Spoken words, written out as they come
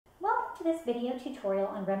to this video tutorial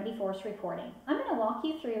on Remedyforce reporting. I'm going to walk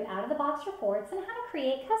you through out-of-the-box reports and how to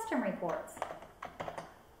create custom reports.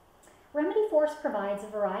 Remedyforce provides a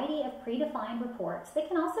variety of predefined reports that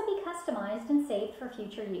can also be customized and saved for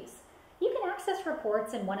future use. You can access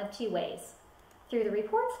reports in one of two ways: through the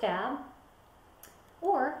Reports tab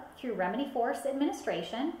or through Remedyforce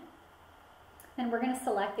Administration. And we're going to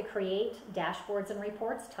select the Create Dashboards and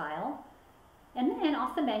Reports tile, and then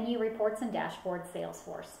off the menu, Reports and Dashboards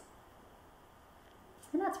Salesforce.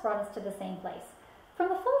 And that's brought us to the same place. From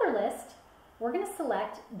the folder list, we're going to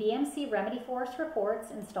select BMC Remedyforce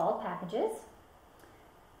Reports Installed Packages.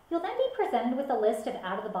 You'll then be presented with a list of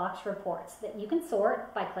out-of-the-box reports that you can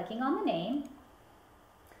sort by clicking on the name.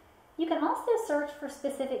 You can also search for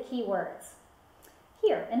specific keywords.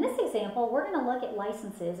 Here, in this example, we're going to look at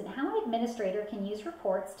licenses and how an administrator can use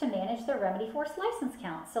reports to manage their Remedyforce license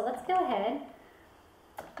count. So let's go ahead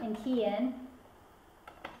and key in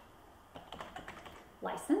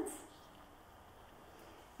license.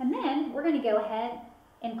 And then we're going to go ahead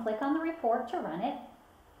and click on the report to run it.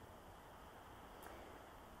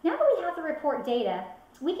 Now that we have the report data,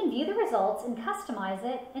 we can view the results and customize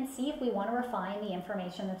it and see if we want to refine the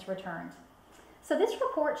information that's returned. So this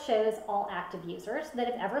report shows all active users that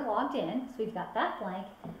have ever logged in, so we've got that blank,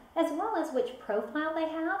 as well as which profile they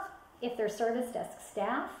have, if they're service desk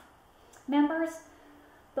staff members.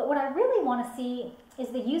 But what I really want to see is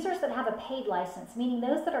the users that have a paid license, meaning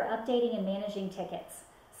those that are updating and managing tickets.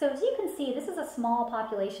 So as you can see, this is a small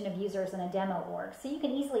population of users in a demo org, so you can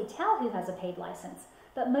easily tell who has a paid license.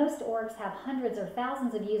 But most orgs have hundreds or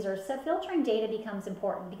thousands of users, so filtering data becomes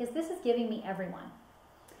important because this is giving me everyone.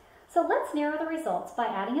 So let's narrow the results by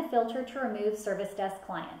adding a filter to remove service desk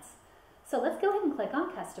clients. So let's go ahead and click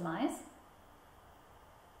on Customize.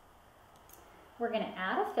 We're going to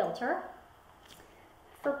add a filter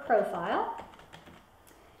for profile,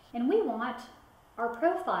 and we want our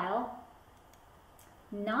profile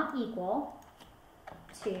not equal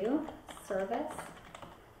to service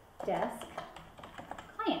desk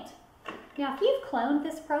client. Now, if you've cloned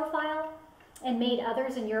this profile and made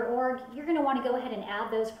others in your org, you're going to want to go ahead and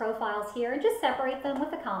add those profiles here and just separate them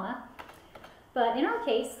with a comma. But in our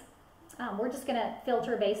case, we're just going to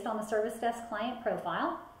filter based on the service desk client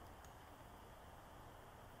profile.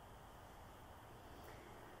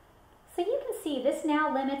 So you can see this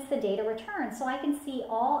now limits the data return, so I can see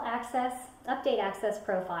all update access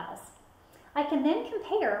profiles. I can then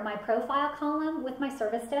compare my profile column with my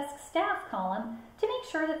service desk staff column to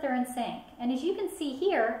make sure that they're in sync. And as you can see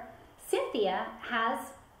here, Cynthia has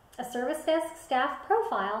a service desk staff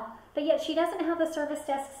profile, but yet she doesn't have the service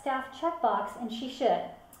desk staff checkbox, and she should.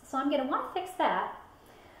 So I'm going to want to fix that.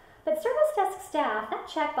 But service desk staff, that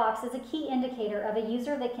checkbox is a key indicator of a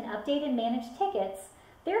user that can update and manage tickets.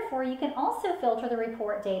 Therefore, you can also filter the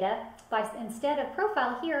report data by, instead of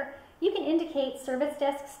profile here, you can indicate service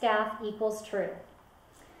desk staff equals true.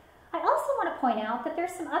 I also want to point out that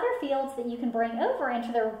there's some other fields that you can bring over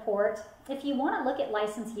into the report if you want to look at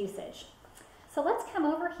license usage. So let's come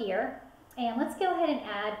over here and let's go ahead and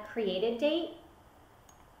add created date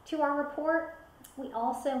to our report. We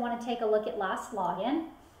also want to take a look at last login.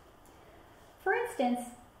 For instance,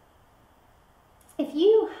 if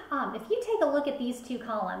you take a look at these two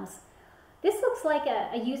columns, this looks like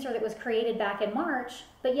a user that was created back in March,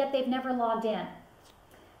 but yet they've never logged in.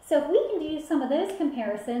 So if we can do some of those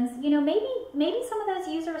comparisons, you know, maybe some of those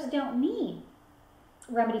users don't need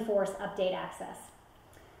Remedyforce update access.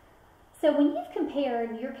 So when you've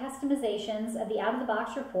compared your customizations of the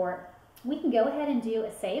out-of-the-box report, we can go ahead and do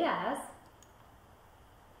a Save As.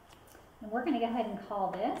 And we're going to go ahead and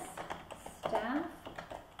call this Staff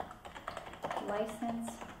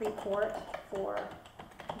License Report for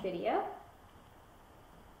Video.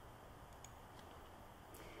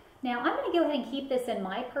 Now, I'm going to go ahead and keep this in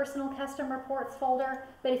my personal custom reports folder,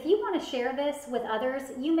 but if you want to share this with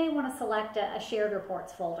others, you may want to select a shared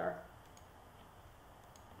reports folder.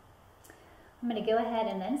 I'm going to go ahead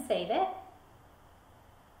and then save it.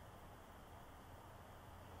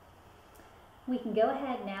 We can go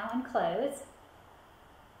ahead now and close.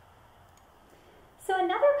 So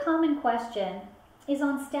another common question is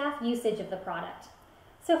on staff usage of the product.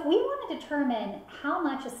 So if we want to determine how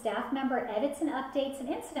much a staff member edits and updates an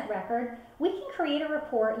incident record, we can create a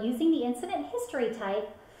report using the incident history type.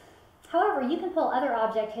 However, you can pull other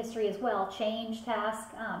object history as well, change, task,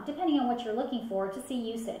 depending on what you're looking for to see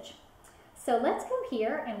usage. So let's go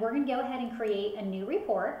here and we're going to go ahead and create a new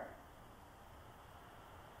report.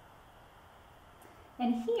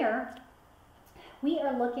 And here we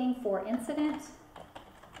are looking for incident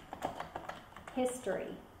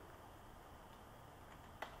history.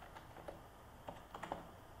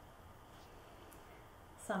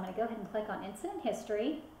 So I'm going to go ahead and click on Incident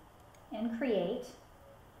History and Create.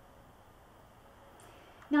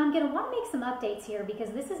 Now I'm going to want to make some updates here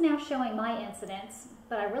because this is now showing my incidents,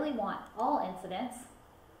 but I really want all incidents.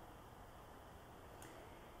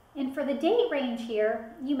 And for the date range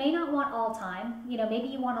here, you may not want all time. You know, maybe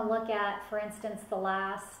you want to look at, for instance, the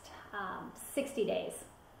last 60 days.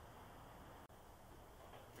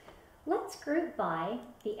 Let's group by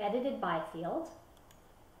the Edited By field.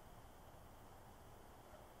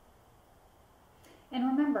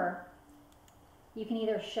 And remember, you can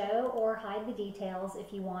either show or hide the details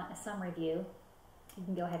if you want a summary view. You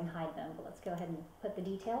can go ahead and hide them, but let's go ahead and put the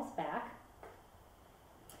details back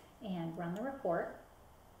and run the report.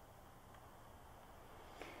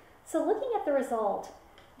 So looking at the result,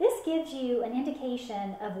 this gives you an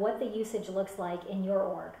indication of what the usage looks like in your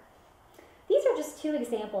org. These are just two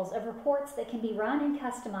examples of reports that can be run and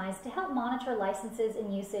customized to help monitor licenses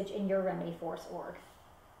and usage in your Remedyforce org.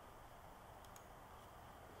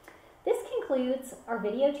 This concludes our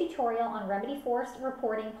video tutorial on Remedyforce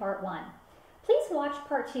Reporting Part 1. Please watch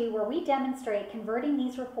Part 2 where we demonstrate converting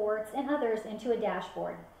these reports and others into a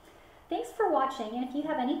dashboard. Thanks for watching, and if you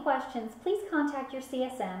have any questions, please contact your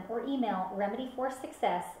CSM or email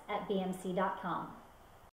remedyforcesuccess@bmc.com.